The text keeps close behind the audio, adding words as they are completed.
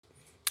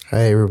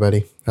Hey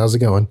everybody, how's it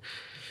going?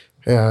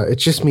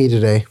 It's just me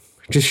today,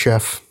 just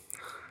Chef,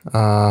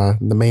 the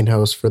main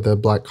host for the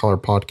Black Collar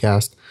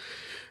podcast.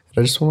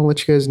 And I just want to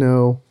let you guys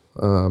know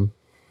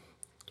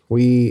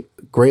we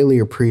greatly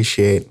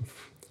appreciate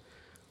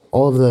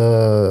all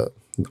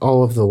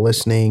of the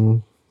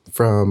listening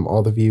from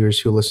all the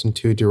viewers who listen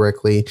to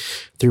directly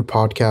through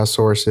podcast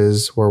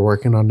sources. We're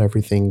working on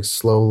everything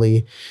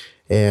slowly,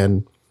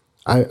 and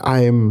I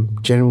am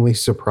genuinely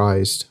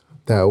surprised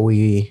that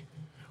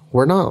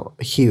we're not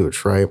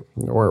huge, right?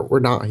 We're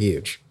not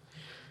huge.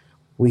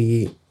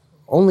 We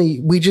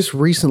just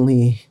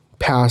recently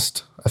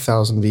passed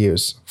 1,000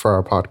 views for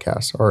our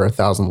podcast, or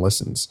 1,000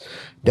 listens,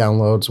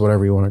 downloads,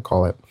 whatever you want to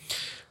call it.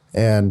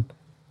 And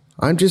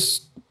I'm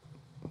just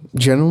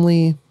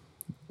genuinely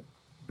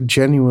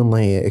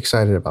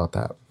excited about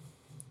that.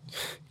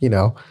 You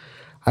know,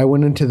 I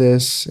went into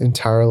this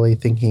entirely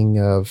thinking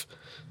of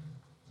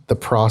the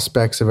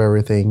prospects of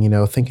everything,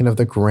 thinking of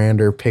the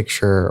grander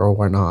picture or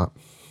whatnot.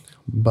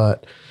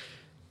 But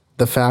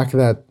the fact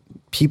that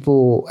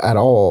people at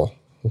all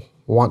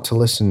want to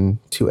listen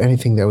to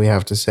anything that we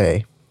have to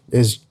say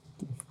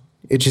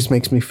it just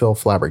makes me feel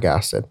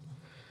flabbergasted.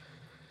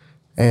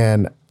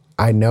 And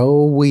I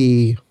know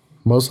we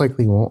most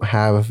likely won't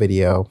have a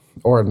video,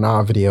 or not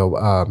a video,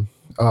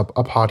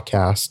 a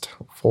podcast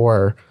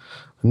for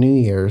New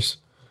Year's.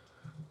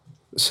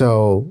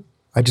 So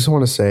I just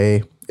want to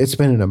say it's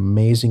been an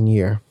amazing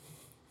year.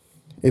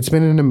 It's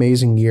been an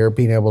amazing year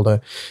being able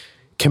to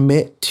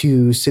commit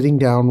to sitting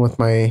down with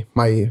my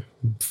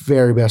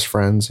very best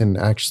friends and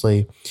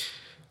actually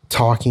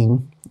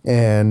talking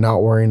and not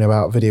worrying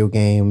about video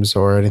games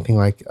or anything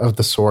like of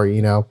the sort.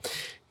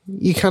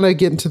 You kind of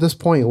get into this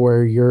point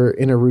where you're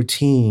in a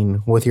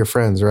routine with your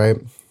friends, right?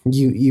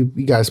 You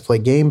guys play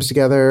games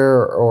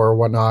together or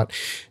whatnot.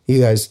 You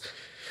guys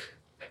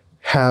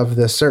have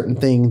this certain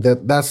thing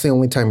that's the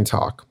only time you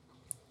talk.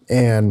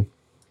 And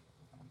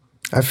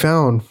I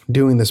found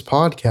doing this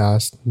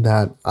podcast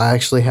that I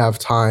actually have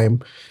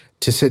time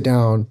to sit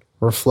down,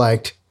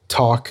 reflect,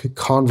 talk,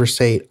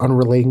 conversate,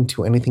 unrelating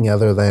to anything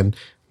other than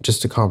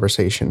just a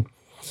conversation.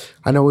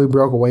 I know we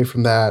broke away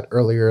from that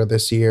earlier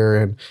this year,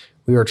 and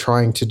we were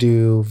trying to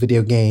do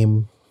video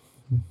game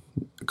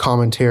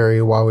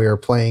commentary while we were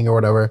playing or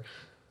whatever.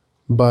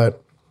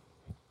 But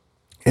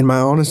in my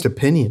honest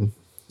opinion,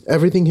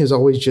 everything has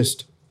always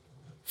just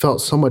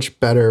felt so much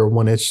better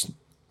when it's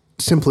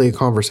simply a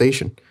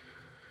conversation.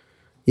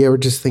 You ever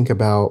just think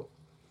about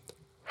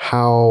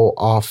how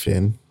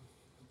often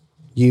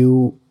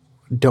you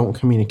don't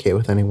communicate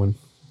with anyone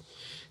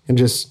and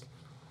just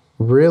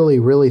really,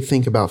 really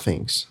think about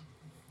things?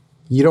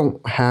 You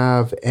don't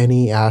have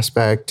any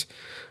aspect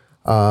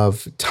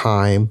of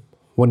time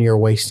when you're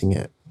wasting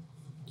it.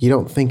 You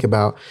don't think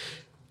about,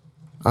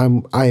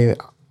 I'm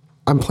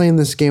playing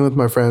this game with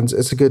my friends.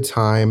 It's a good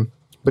time,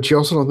 but you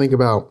also don't think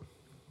about,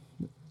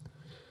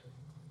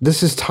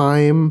 this is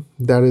time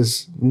that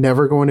is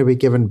never going to be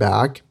given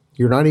back.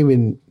 You're not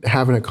even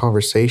having a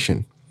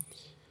conversation.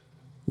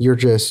 You're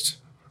just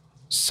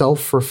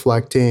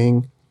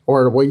self-reflecting,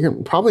 or you're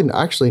probably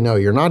actually, no,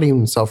 you're not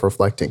even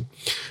self-reflecting.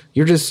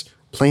 You're just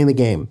playing the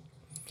game.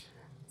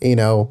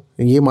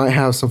 You might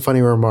have some funny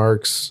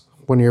remarks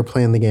when you're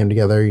playing the game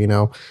together.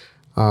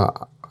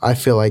 I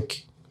feel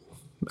like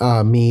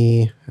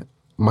me,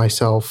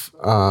 myself,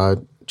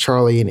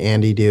 Charlie, and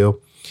Andy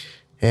do.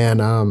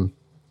 And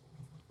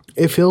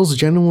it feels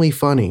genuinely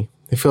funny.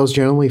 It feels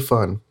genuinely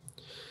fun.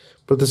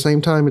 But at the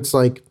same time, it's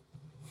like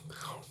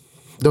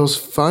those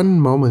fun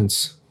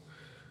moments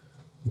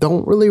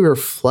don't really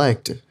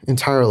reflect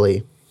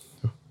entirely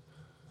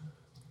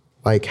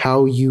like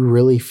how you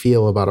really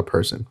feel about a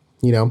person.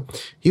 You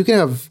can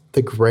have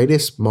the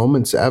greatest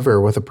moments ever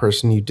with a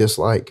person you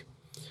dislike.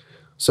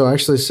 So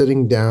actually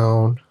sitting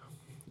down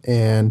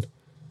and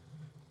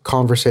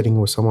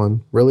conversating with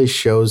someone really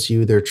shows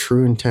you their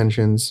true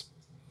intentions,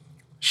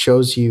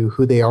 shows you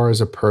who they are as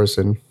a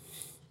person,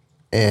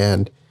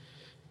 and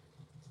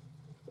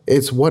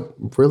it's what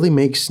really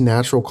makes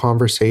natural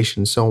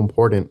conversation so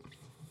important.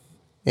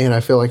 And I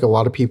feel like a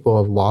lot of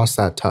people have lost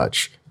that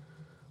touch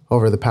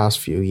over the past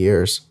few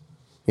years.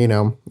 I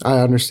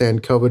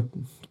understand COVID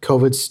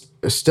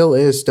still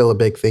is a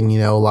big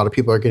thing. A lot of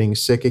people are getting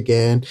sick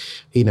again.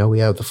 We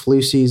have the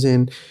flu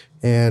season,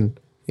 and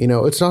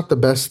it's not the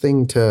best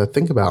thing to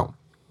think about.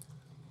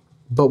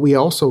 But we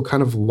also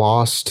kind of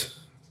lost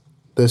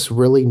this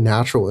really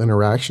natural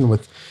interaction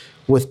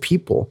with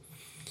people.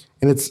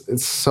 And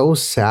it's so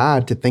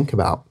sad to think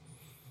about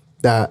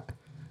that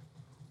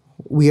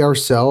we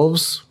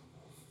ourselves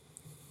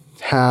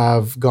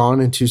have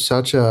gone into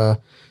such a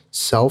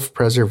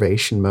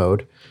self-preservation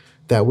mode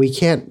that we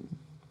can't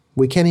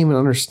even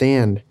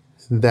understand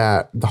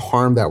that the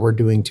harm that we're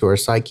doing to our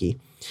psyche.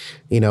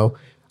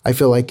 I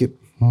feel like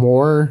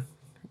more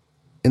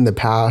in the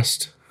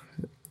past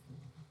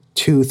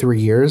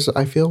 2-3 years,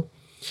 I feel,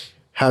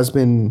 has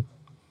been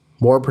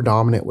more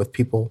predominant with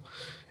people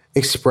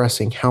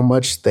expressing how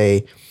much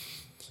they,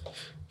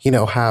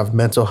 have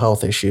mental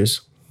health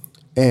issues.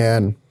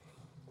 And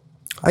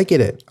I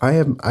get it.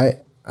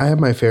 I I have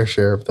my fair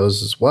share of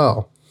those as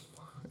well.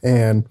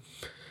 And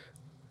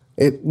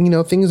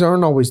things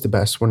aren't always the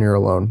best when you're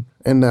alone.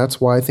 And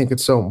that's why I think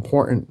it's so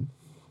important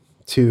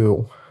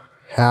to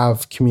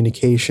have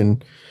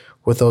communication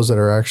with those that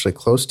are actually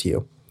close to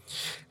you.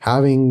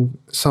 Having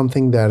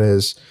something that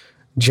is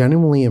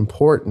genuinely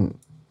important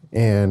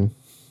and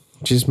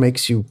just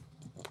makes you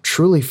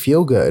truly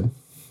feel good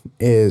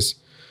is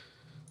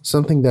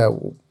something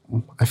that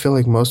I feel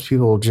like most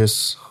people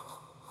just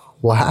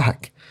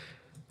lack,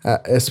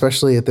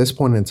 especially at this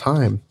point in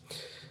time.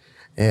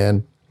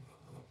 And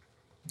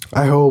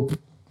I hope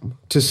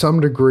to some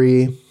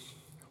degree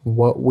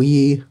what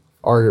we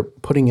are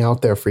putting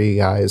out there for you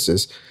guys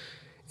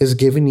is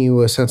giving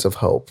you a sense of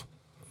hope,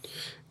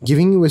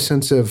 giving you a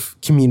sense of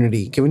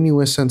community, giving you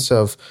a sense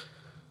of,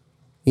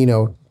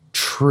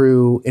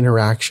 true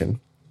interaction.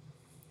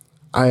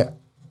 A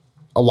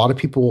lot of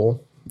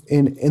people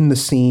in the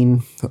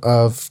scene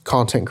of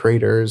content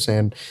creators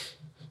and,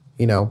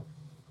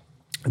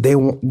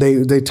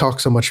 they talk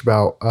so much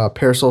about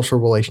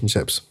parasocial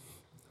relationships.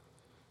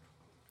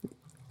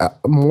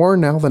 More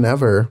now than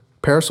ever,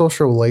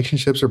 parasocial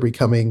relationships are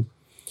becoming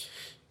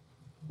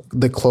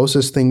the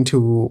closest thing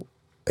to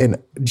a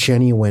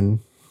genuine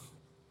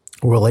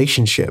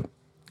relationship.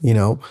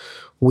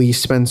 We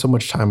spend so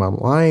much time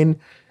online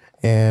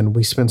and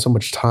we spend so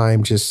much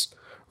time just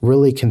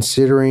really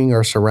considering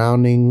our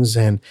surroundings.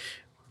 And,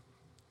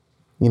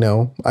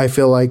 I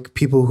feel like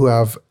people who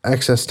have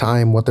excess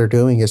time, what they're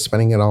doing is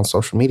spending it on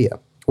social media,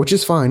 which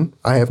is fine.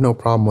 I have no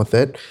problem with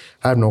it.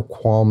 I have no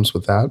qualms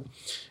with that.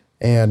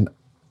 And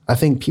I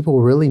think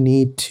people really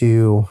need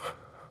to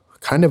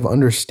kind of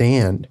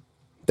understand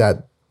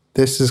that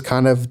this is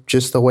kind of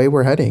just the way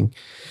we're heading.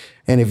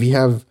 And if you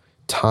have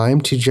time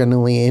to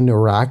genuinely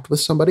interact with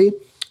somebody,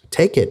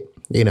 take it.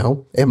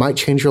 It might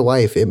change your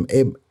life.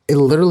 It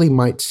literally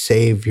might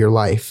save your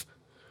life.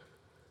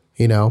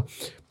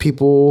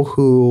 People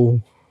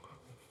who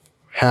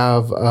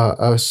have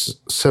a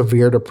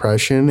severe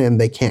depression and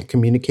they can't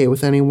communicate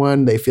with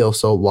anyone, they feel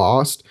so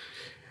lost.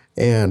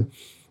 And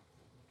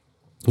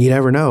you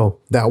never know.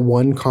 That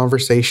one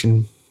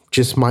conversation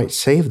just might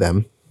save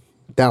them.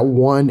 That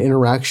one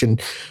interaction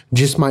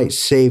just might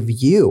save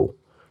you.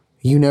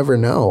 You never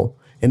know.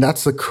 And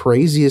that's the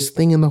craziest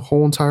thing in the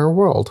whole entire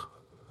world.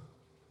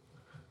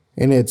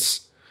 And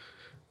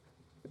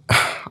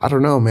I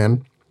don't know,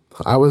 man.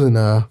 I was in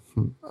a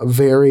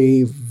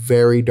very,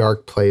 very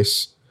dark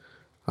place.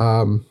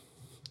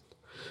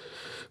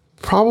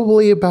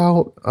 Probably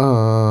about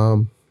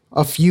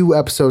a few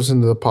episodes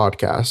into the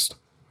podcast.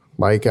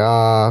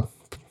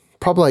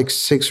 Probably like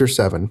 6 or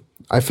 7.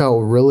 I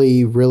felt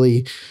really,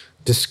 really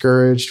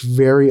discouraged,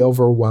 very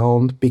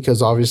overwhelmed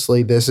because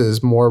obviously this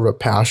is more of a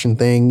passion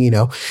thing,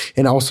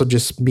 and also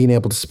just being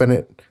able to spend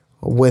it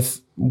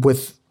with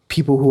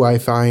people who I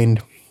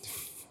find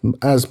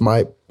as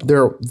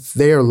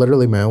they are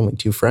literally my only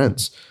 2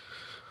 friends.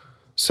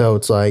 So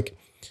it's like,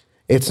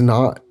 it's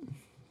not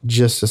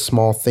just a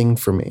small thing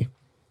for me.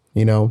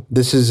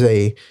 This is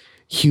a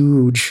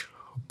huge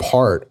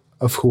part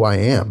of who I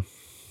am.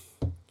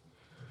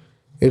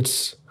 It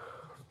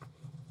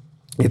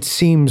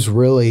seems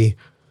really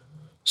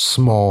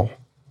small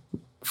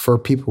for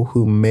people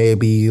who may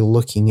be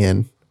looking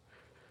in.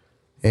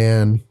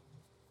 And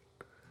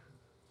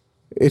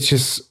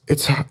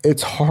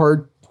it's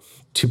hard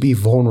to be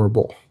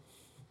vulnerable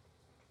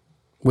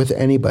with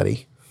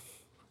anybody.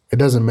 It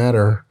doesn't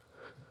matter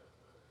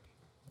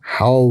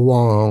how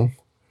long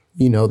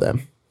you know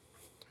them.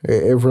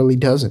 It really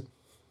doesn't.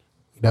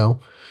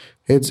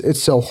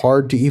 It's so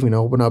hard to even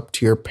open up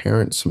to your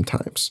parents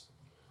sometimes.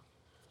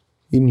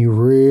 And you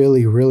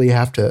really, really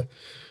have to,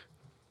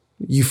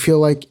 you feel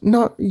like,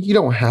 you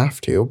don't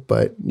have to,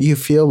 but you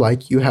feel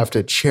like you have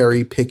to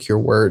cherry pick your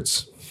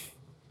words.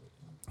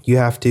 You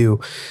have to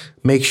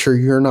make sure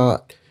you're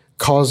not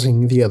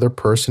causing the other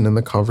person in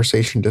the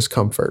conversation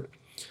discomfort.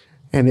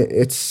 And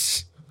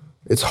it's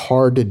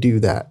hard to do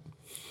that.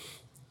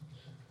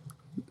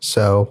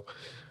 So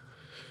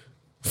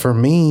for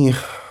me,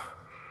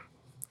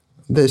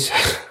 this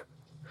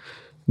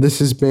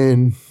has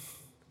been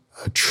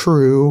a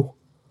true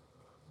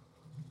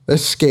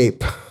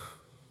escape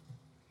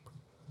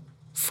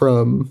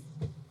from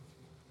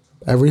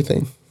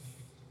everything.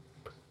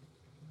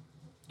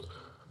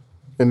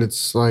 And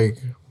it's like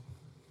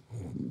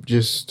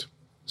just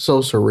so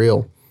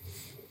surreal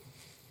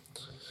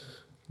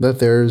that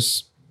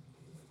there's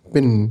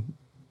been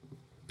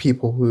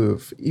people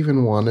who've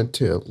even wanted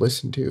to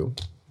listen to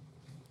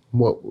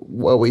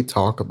what we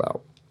talk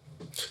about.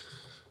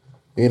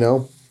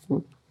 I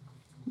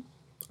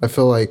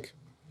feel like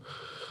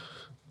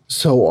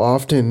so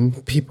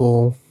often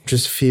people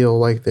just feel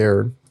like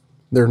they're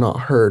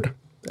not heard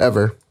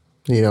ever.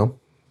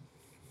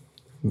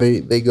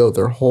 They go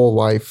their whole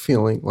life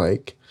feeling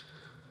like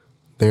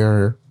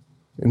they're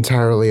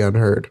entirely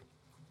unheard.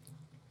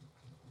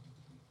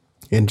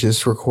 And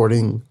just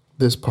recording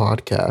this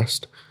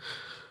podcast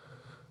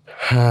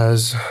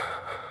has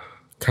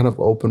kind of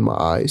opened my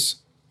eyes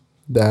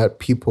that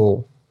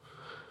people,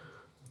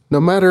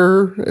 no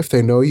matter if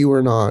they know you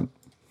or not,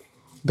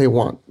 they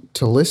want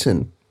to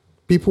listen.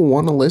 People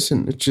want to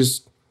listen.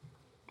 It's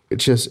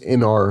just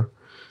in our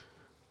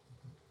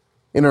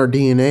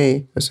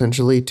DNA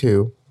essentially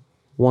to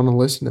want to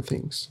listen to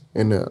things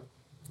and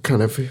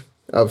kind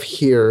of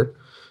hear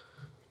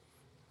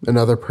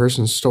another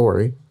person's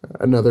story,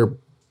 another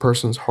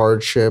person's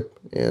hardship,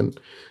 and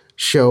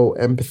show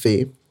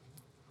empathy,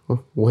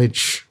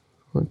 which,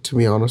 to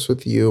be honest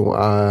with you,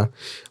 I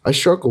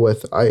struggle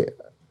with. I'm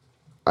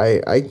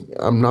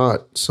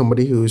not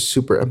somebody who's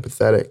super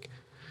empathetic,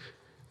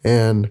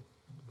 and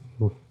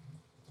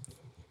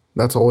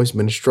that's always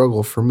been a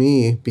struggle for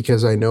me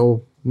because I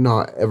know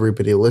not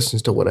everybody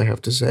listens to what I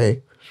have to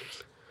say.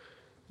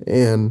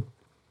 And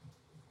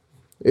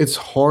it's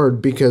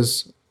hard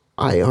because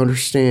I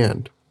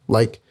understand,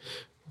 like,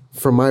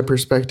 from my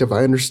perspective,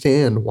 I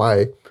understand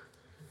why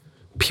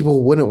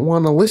people wouldn't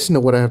want to listen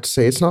to what I have to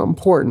say. It's not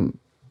important.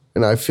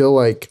 And I feel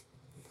like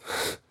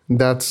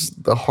that's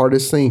the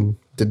hardest thing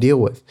to deal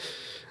with.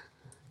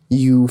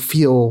 You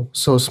feel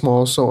so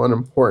small, so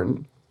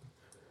unimportant.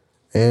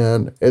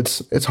 And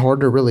it's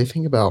hard to really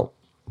think about.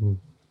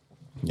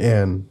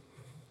 And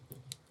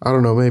I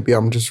don't know, maybe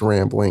I'm just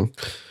rambling.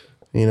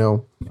 You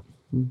know,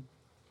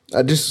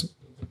 I just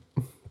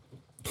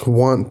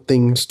want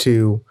things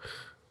to,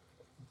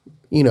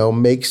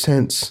 make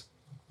sense.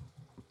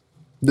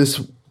 This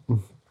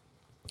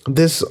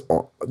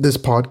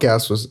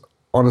podcast was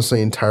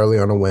honestly entirely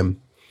on a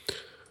whim.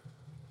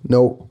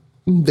 No,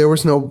 there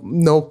was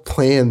no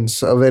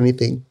plans of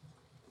anything.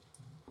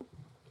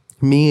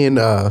 Me,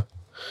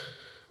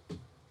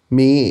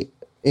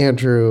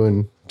 Andrew,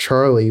 and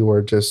Charlie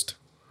were just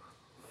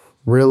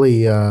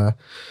really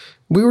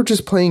we were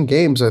just playing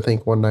games, I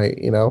think, one night,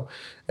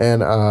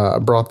 and I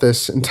brought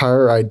this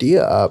entire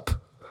idea up.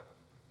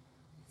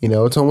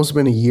 It's almost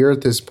been a year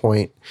at this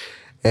point,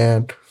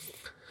 and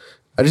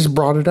I just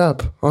brought it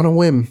up on a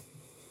whim.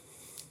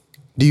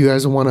 Do you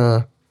guys want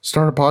to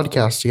start a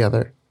podcast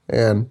together?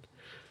 And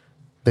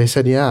they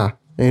said, yeah.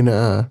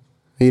 And,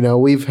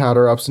 we've had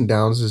our ups and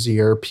downs this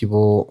year.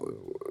 People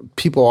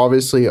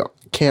obviously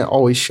can't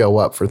always show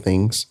up for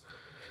things.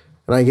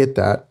 And I get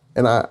that.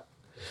 And I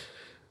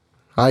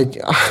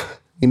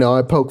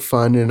poke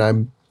fun and I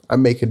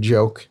make a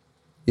joke,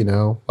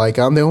 like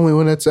I'm the only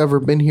one that's ever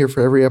been here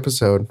for every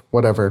episode,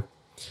 whatever.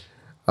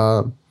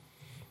 But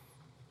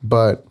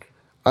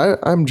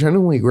I'm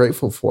genuinely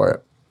grateful for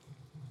it.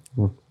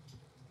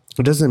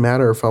 It doesn't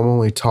matter if I'm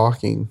only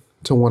talking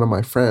to one of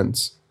my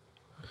friends.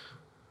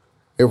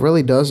 It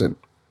really doesn't,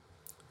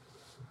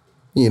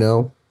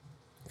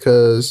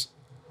 because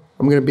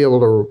I'm going to be able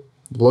to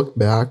look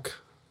back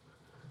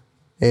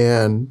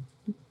and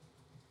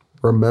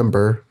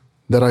remember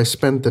that I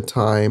spent the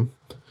time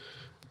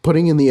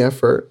putting in the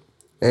effort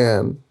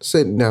and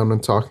sitting down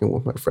and talking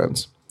with my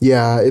friends.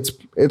 Yeah,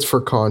 it's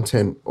for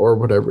content or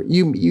whatever.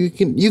 You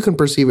can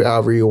perceive it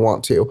however you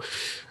want to.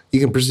 You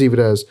can perceive it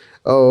as,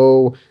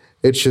 oh,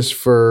 it's just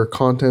for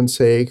content's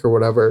sake or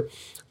whatever.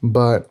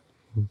 But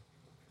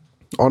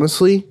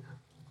honestly,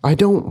 I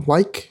don't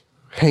like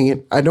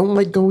hanging. I don't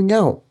like going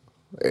out.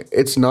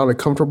 It's not a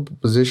comfortable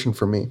position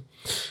for me.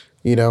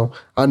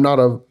 I'm not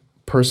a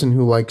person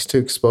who likes to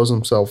expose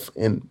himself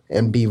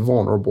and be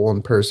vulnerable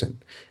in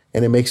person.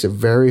 And it makes it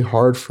very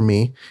hard for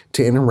me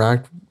to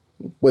interact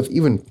with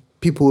even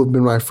people who have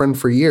been my friend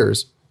for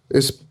years.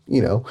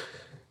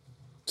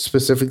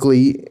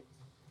 Specifically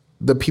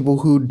the people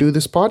who do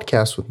this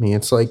podcast with me.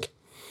 It's like,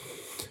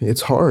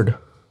 it's hard.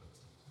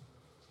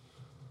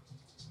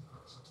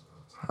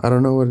 I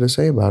don't know what to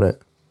say about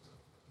it.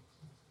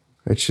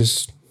 It's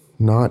just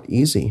not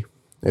easy.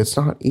 It's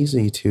not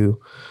easy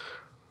to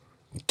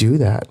do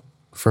that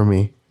for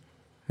me.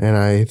 And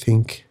I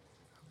think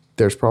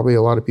there's probably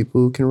a lot of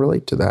people who can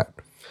relate to that.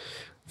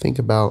 Think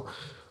about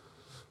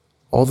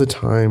all the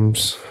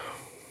times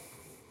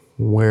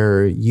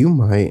where you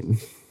might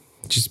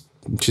just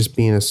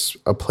be in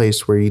a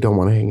place where you don't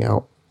want to hang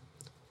out.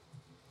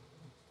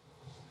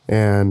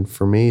 And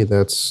for me,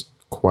 that's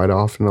quite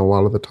often a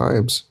lot of the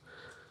times.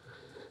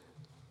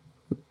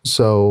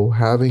 So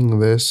having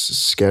this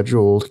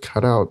scheduled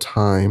cutout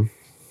time,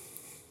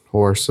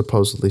 or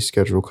supposedly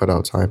scheduled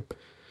cutout time,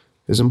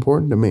 is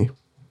important to me.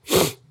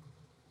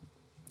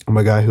 I'm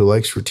a guy who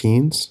likes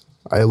routines.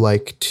 I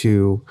like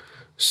to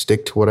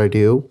stick to what I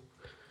do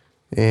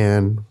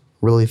and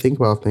really think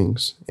about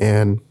things.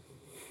 And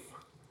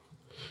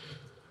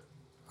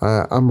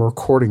I'm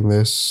recording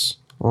this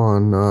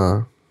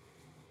on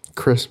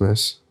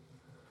Christmas,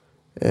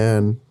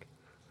 and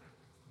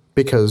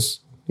because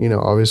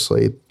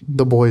obviously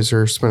the boys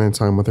are spending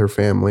time with their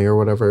family or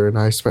whatever, and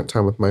I spent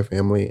time with my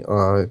family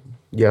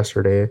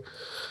yesterday,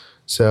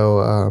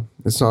 so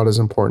it's not as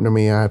important to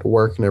me. I had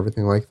work and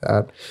everything like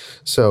that,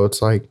 so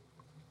it's like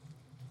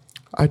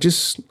I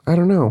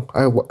don't know.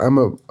 I'm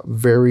a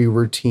very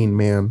routine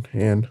man,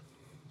 and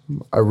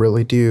I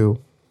really do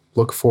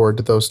look forward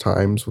to those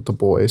times with the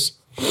boys.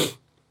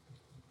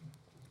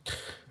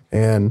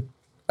 And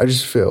I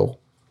just feel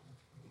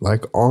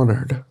like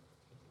honored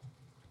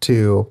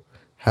to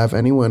have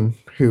anyone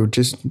who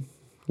just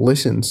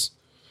listens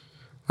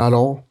at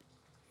all.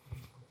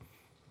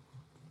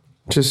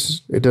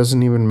 just it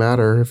doesn't even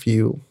matter if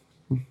you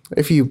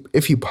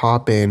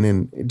pop in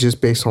and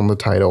just based on the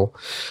title,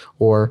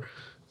 or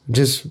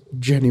just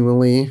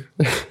genuinely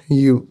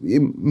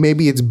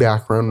maybe it's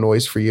background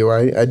noise for you.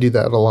 I do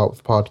that a lot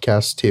with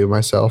podcasts too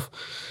myself.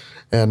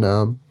 And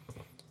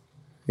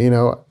you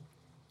know,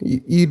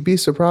 you'd be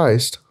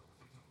surprised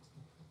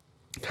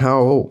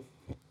how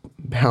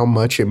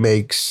much it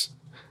makes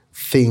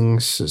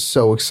things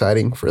so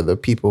exciting for the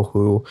people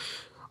who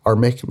are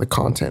making the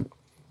content.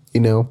 You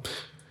know,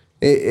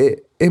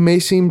 it may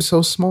seem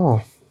so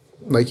small,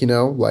 like,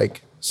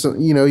 so,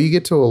 you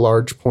get to a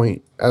large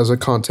point as a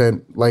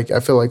content. Like, I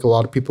feel like a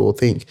lot of people will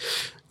think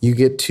you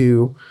get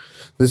to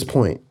this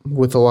point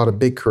with a lot of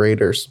big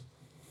creators,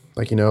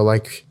 like,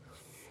 like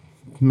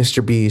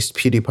Mr. Beast,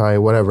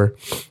 PewDiePie, whatever.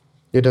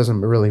 It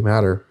doesn't really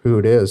matter who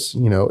it is.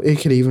 It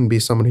could even be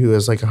someone who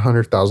has like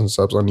 100,000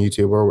 subs on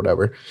YouTube or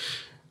whatever.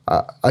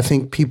 I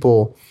think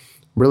people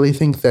really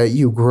think that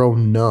you grow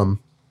numb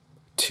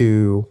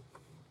to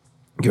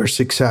your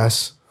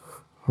success.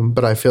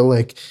 But I feel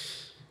like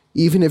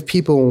even if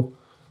people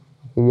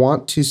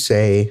want to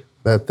say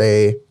that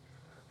they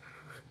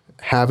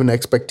have an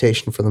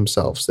expectation for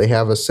themselves, they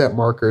have a set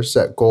marker,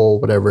 set goal,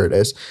 whatever it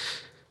is,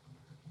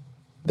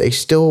 they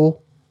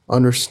still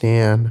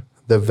understand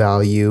the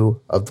value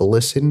of the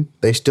listen.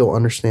 They still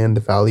understand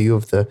the value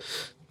of the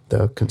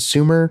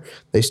consumer.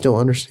 They still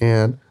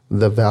understand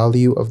the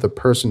value of the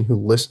person who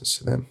listens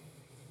to them.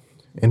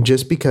 And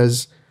just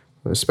because,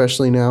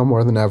 especially now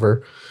more than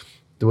ever,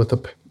 with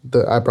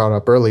the I brought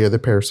up earlier, the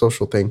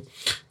parasocial thing,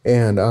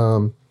 and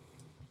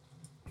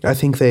I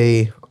think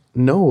they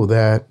know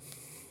that,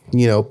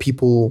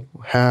 people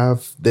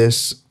have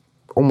this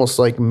almost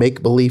like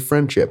make-believe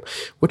friendship,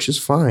 which is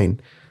fine.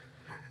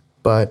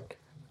 But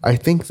I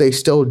think they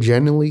still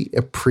genuinely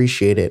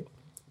appreciate it.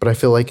 But I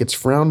feel like it's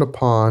frowned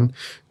upon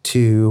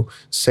to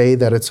say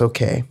that it's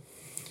okay.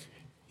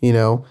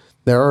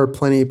 There are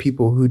plenty of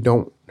people who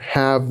don't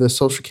have the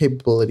social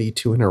capability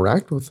to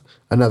interact with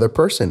another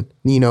person.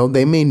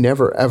 They may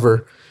never,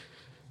 ever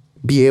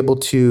be able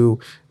to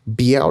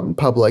be out in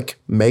public,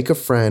 make a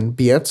friend,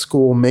 be at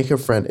school, make a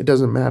friend. It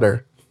doesn't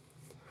matter.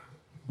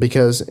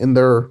 Because in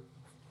their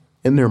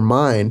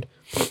mind,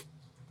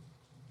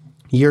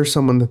 you're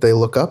someone that they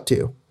look up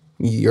to.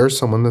 You're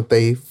someone that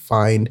they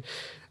find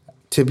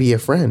to be a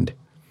friend.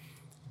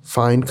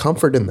 Find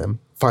comfort in them.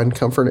 Find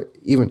comfort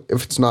even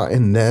if it's not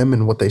in them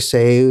and what they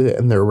say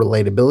and their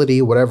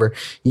relatability, whatever.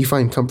 You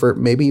find comfort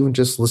maybe even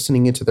just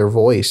listening into their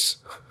voice.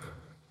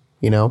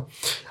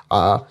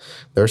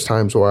 There's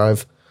times where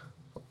I've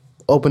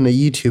opened a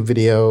YouTube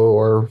video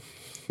or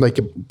like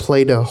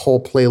played a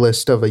whole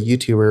playlist of a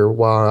YouTuber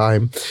while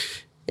I'm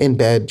in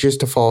bed just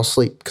to fall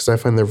asleep because I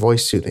find their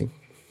voice soothing.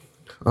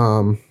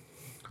 I'm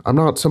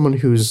not someone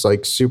who's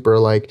like super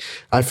like,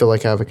 I feel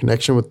like I have a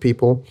connection with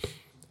people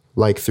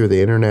like through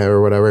the internet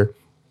or whatever.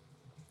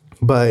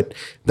 But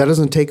that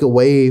doesn't take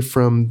away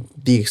from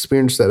the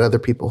experience that other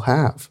people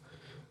have.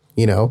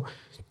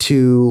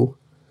 To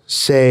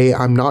say,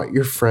 I'm not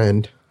your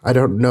friend, I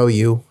don't know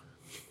you,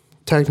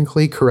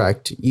 technically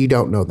correct, you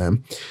don't know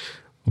them.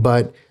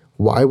 But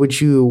why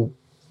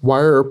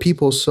are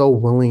people so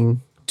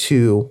willing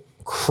to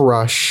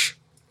crush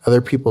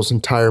other people's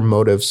entire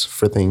motives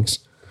for things?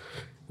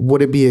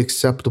 Would it be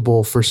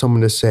acceptable for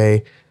someone to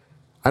say,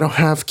 I don't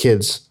have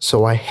kids,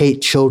 so I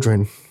hate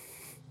children?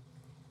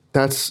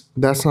 That's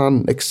not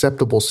an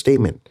acceptable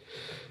statement,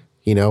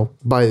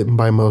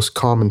 by most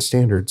common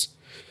standards.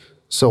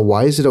 So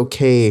why is it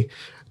okay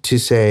to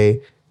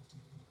say,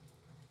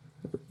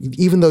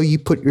 even though you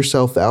put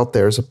yourself out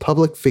there as a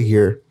public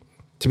figure,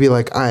 to be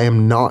like, I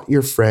am not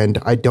your friend,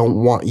 I don't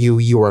want you,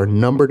 you are a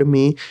number to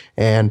me,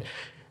 and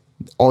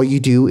all you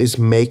do is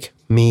make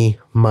me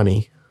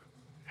money?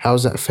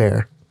 How's that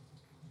fair?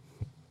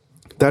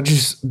 That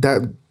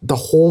the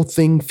whole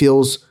thing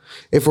feels,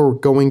 if we're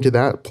going to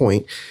that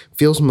point,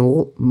 feels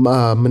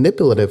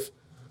manipulative.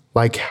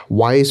 Like,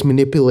 why is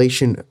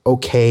manipulation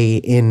okay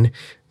in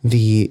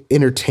the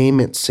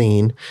entertainment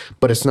scene,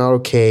 but it's not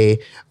okay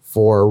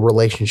for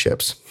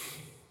relationships?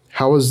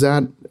 How is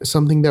that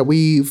something that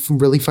we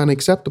really find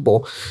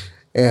acceptable?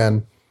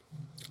 And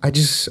I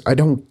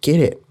don't get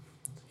it,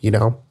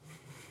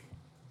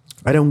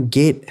 I don't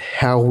get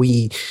how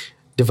we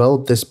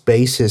develop this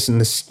basis and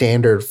the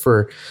standard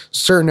for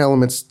certain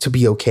elements to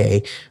be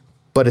okay,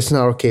 but it's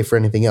not okay for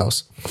anything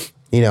else.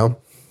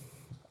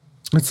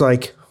 It's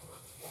like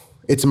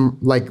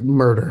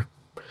murder.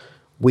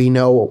 We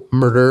know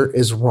murder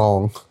is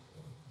wrong.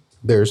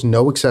 There's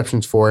no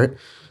exceptions for it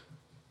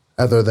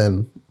other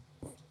than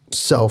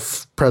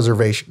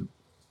self-preservation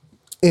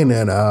in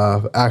an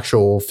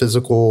actual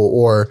physical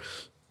or,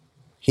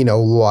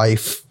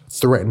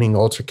 life-threatening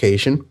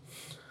altercation.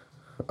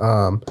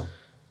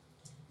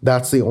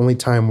 That's the only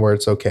time where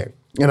it's okay.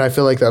 And I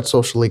feel like that's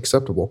socially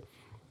acceptable.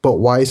 But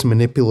why is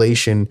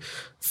manipulation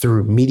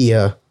through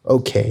media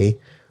okay,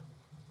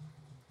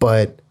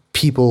 but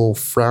people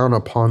frown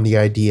upon the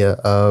idea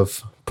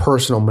of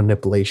personal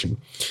manipulation?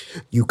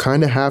 You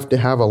kind of have to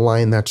have a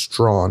line that's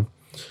drawn.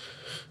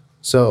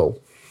 So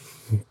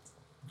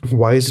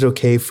Why is it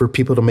okay for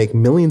people to make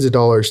millions of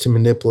dollars to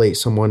manipulate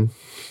someone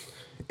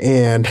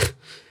and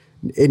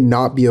it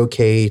not be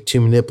okay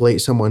to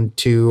manipulate someone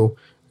to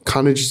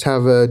kind of just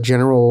have a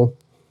general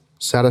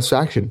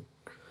satisfaction?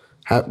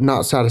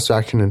 Not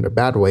satisfaction in a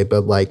bad way,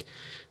 but like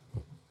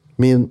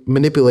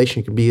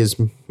manipulation can be as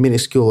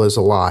minuscule as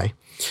a lie.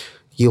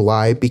 You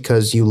lie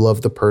because you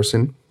love the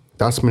person.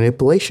 That's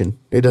manipulation.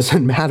 It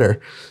doesn't matter.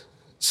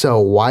 So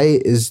why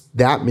is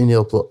that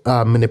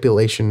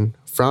manipulation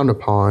frowned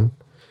upon?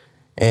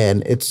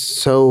 And it's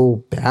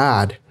so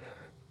bad.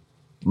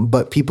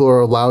 But people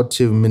are allowed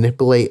to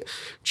manipulate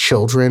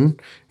children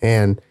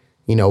and,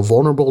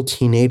 vulnerable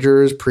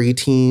teenagers,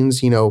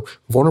 preteens,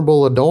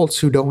 vulnerable adults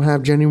who don't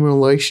have genuine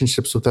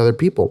relationships with other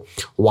people.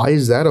 Why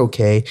is that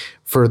okay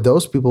for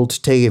those people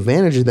to take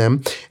advantage of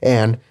them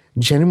and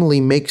genuinely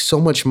make so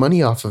much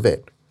money off of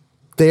it?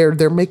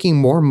 They're making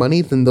more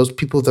money than those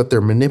people that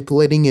they're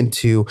manipulating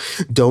into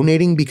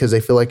donating because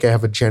they feel like I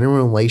have a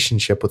genuine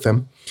relationship with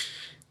them.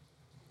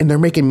 And they're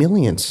making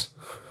millions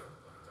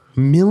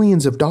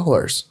of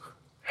dollars.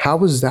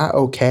 How is that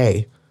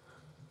okay?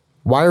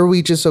 Why are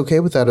we just okay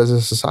with that as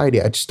a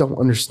society? I just don't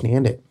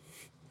understand it.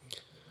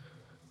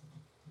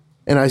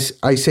 And I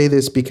say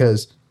this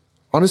because,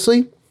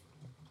 honestly,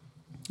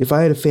 if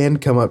I had a fan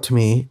come up to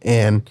me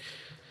and,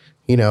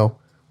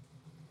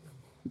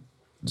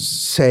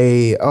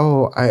 say,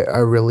 oh, I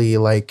really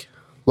like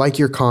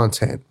your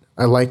content.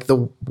 I like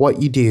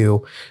what you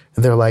do.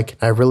 And they're like,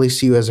 I really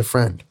see you as a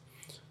friend.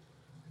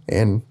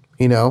 And,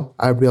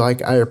 I'd be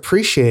like, I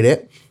appreciate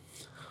it.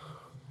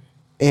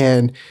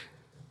 And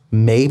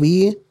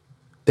maybe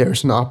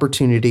there's an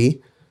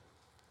opportunity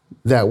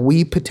that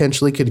we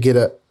potentially could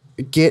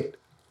get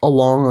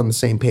along on the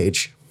same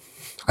page.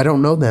 I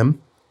don't know them.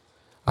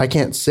 I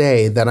can't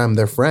say that I'm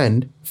their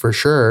friend for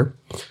sure.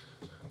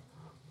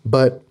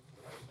 But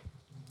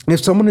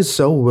if someone is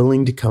so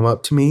willing to come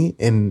up to me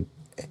and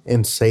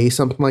say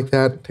something like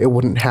that, it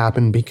wouldn't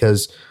happen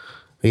because,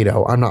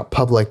 I'm not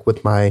public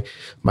with my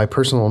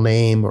personal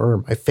name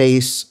or my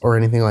face or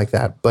anything like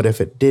that. But if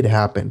it did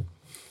happen,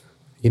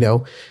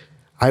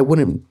 I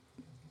wouldn't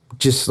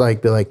just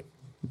be like,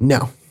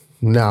 no,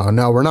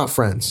 we're not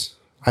friends.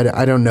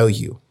 I don't know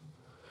you.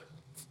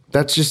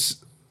 That's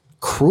just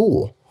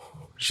cruel.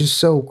 It's just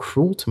so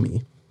cruel to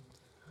me.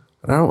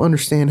 I don't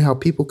understand how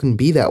people can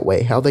be that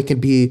way, how they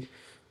can be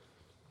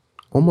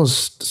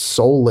almost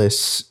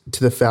soulless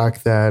to the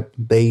fact that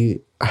they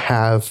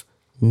have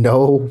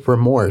no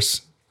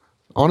remorse.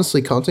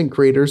 Honestly, content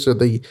creators are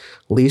the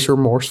least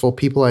remorseful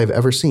people I've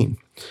ever seen.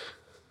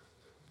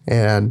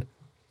 And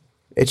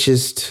it's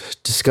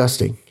just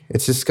disgusting.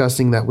 It's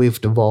disgusting that we've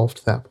devolved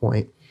to that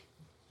point.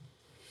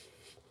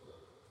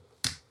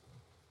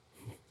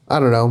 I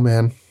don't know,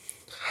 man.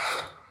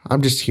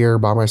 I'm just here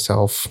by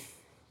myself.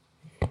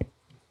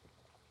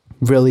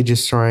 Really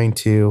just trying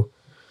to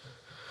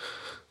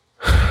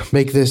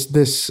make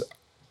this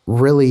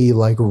really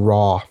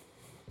raw,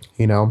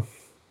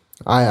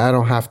 I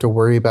don't have to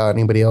worry about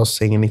anybody else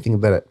saying anything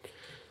that,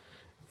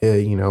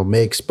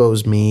 may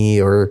expose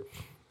me or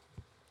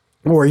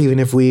even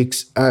if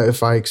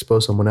I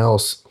expose someone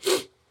else.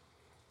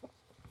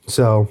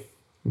 So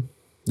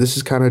this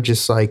is kind of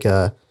just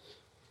a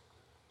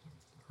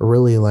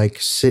really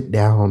sit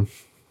down,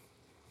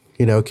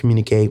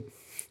 communicate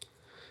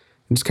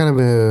and just kind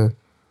of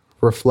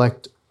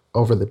reflect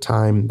over the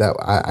time that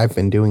I've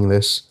been doing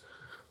this.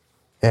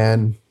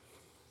 And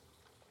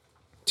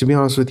to be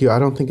honest with you, I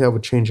don't think I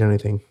would change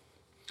anything.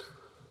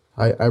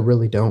 I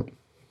really don't.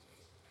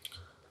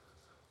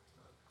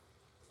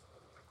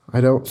 I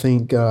don't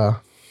think I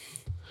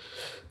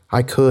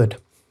could,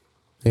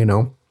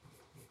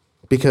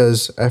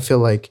 because I feel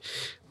like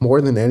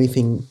more than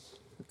anything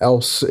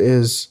else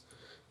is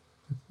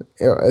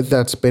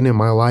that's been in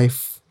my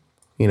life,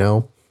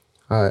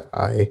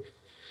 I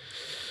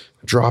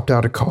dropped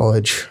out of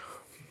college.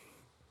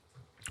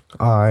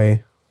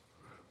 I,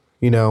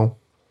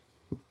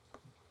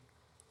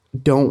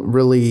 don't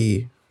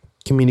really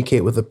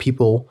communicate with the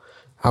people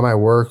at my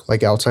work,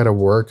 outside of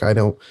work. I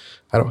don't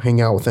hang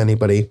out with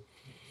anybody.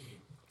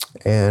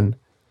 And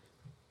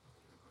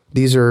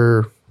these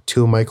are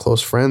two of my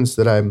close friends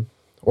that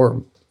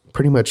or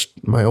pretty much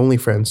my only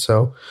friends.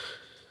 So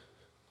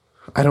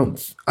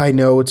I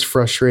know it's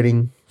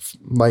frustrating,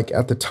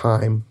 at the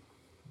time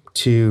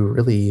to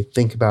really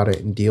think about it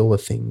and deal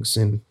with things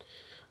and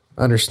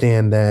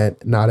understand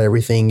that not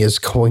everything is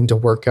going to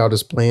work out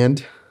as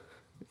planned.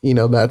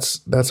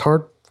 That's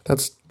hard.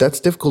 That's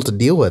difficult to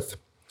deal with,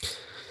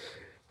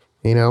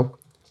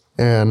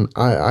 and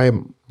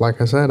I'm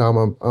like I said, I'm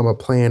a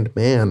planned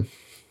man,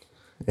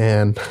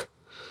 and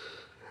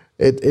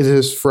it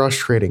is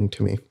frustrating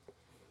to me,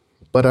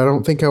 but I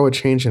don't think I would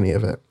change any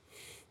of it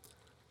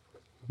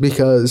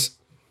because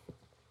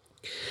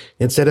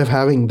instead of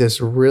having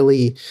this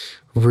really,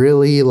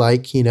 really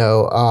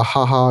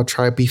haha,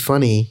 try to be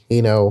funny,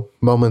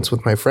 moments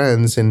with my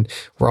friends and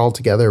we're all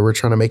together, we're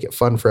trying to make it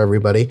fun for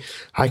everybody.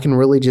 I can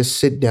really just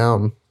sit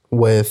down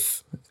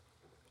with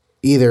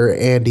either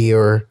Andy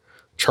or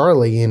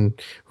Charlie and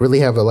really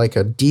have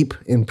a deep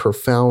and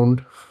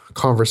profound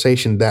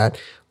conversation that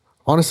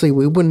honestly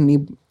we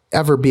wouldn't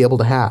ever be able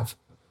to have.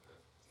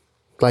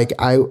 Like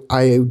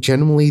I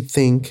genuinely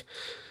think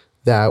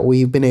that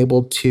we've been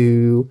able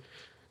to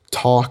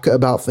talk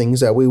about things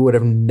that we would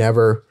have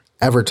never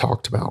ever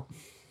talked about.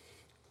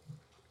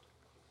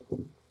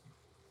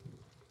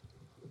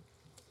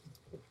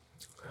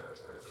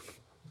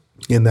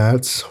 And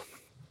that's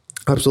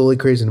absolutely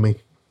crazy to me.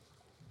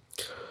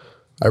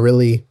 I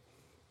really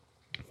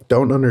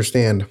don't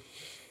understand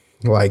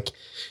like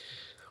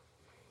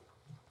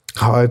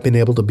how I've been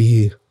able to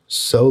be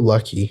so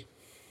lucky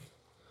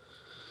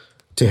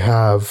to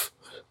have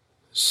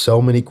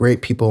so many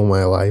great people in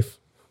my life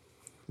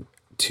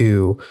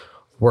to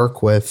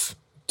work with,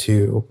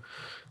 to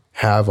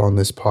have on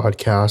this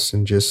podcast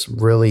and just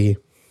really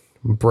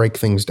break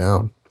things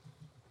down.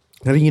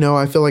 And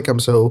I feel like I'm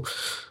so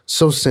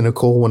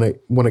cynical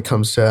when it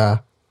comes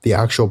to the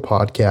actual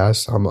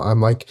podcast.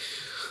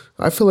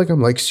 I feel like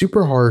I'm like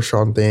super harsh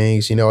on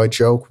things. I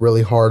joke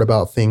really hard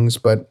about things,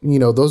 but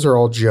those are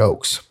all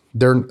jokes.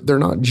 They're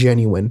not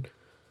genuine.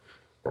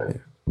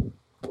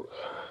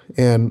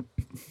 And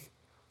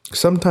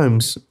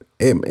sometimes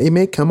it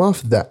may come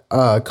off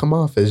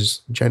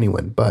as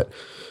genuine, but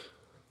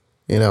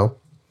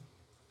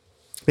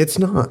it's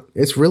not.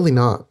 It's really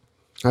not.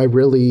 I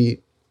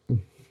really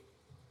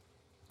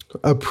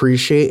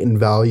appreciate and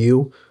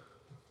value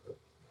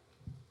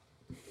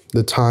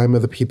the time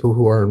of the people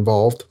who are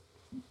involved.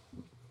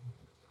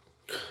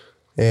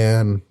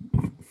 And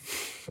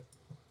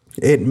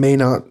it may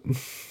not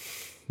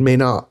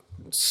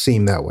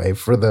seem that way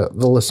for the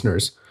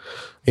listeners.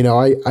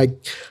 I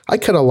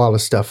cut a lot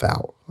of stuff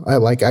out.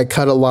 I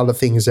cut a lot of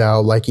things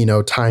out, like,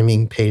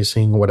 timing,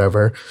 pacing,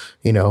 whatever,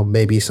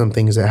 maybe some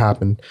things that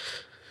happened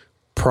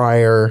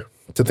prior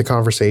to the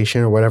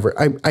conversation or whatever.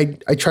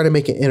 I try to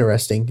make it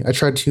interesting. I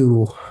try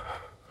to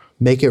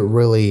make it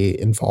really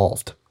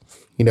involved.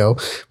 I'm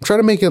trying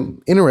to make it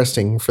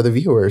interesting for the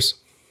viewers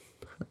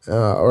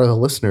or the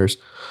listeners.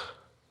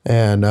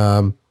 And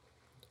I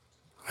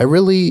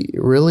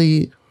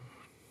really,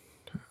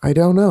 I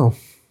don't know.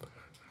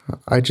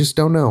 I just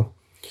don't know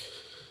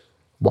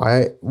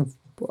why,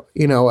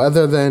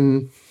 other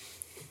than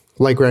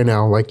like right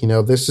now,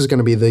 this is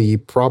going to be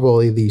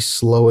probably the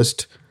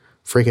slowest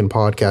freaking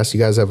podcast you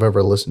guys have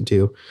ever listened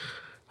to.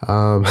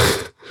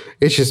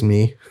 It's just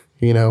me,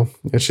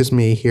 it's just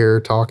me here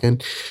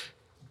talking.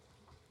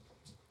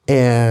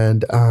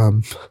 And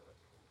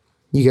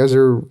you guys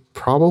are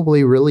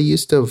probably really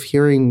used to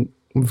hearing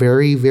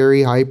very,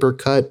 very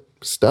hyper-cut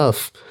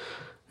stuff.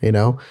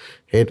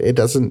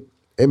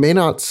 It may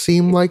not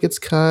seem like it's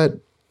cut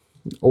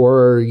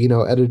or,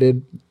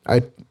 edited.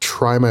 I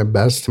try my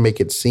best to make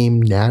it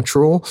seem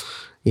natural,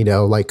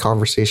 like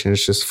conversation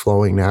is just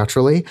flowing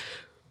naturally.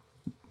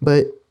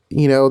 But,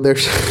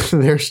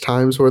 there's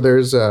times where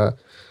there's like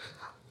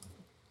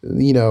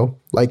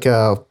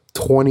a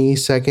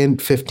 20-second,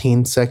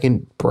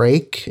 15-second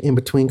break in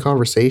between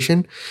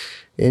conversation.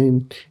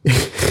 And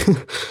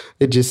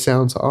it just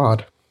sounds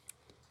odd.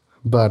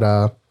 But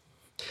I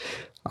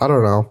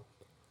don't know.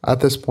 At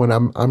this point,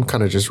 I'm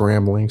kind of just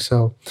rambling.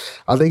 So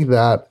I think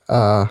that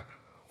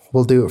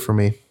will do it for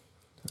me.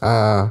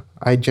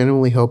 I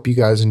genuinely hope you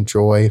guys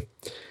enjoy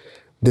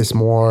this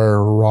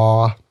more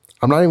raw.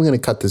 I'm not even going to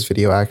cut this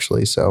video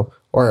actually,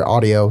 or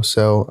audio.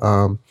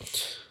 So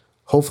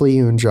hopefully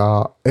you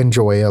enjoy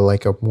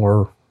a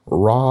more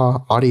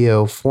raw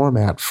audio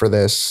format for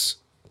this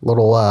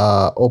little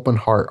open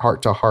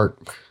heart to heart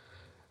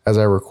as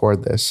I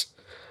record this.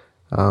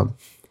 I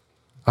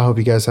hope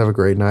you guys have a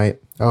great night.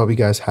 I hope you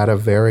guys had a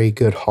very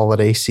good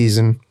holiday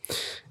season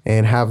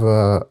and have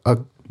a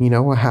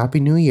happy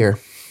new year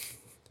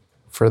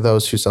for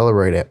those who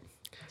celebrate it.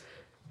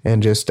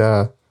 And just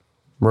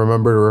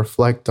remember to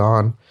reflect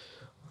on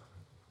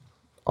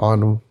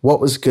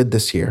what was good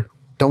this year.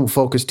 Don't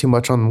focus too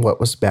much on what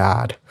was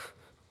bad.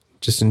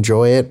 Just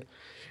enjoy it.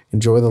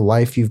 Enjoy the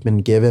life you've been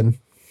given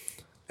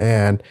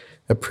and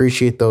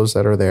appreciate those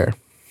that are there.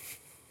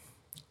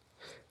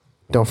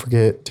 Don't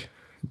forget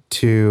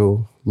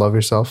to love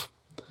yourself.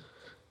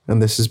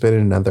 And this has been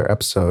another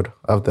episode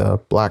of the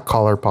Black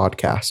Collar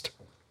Podcast.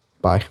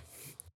 Bye.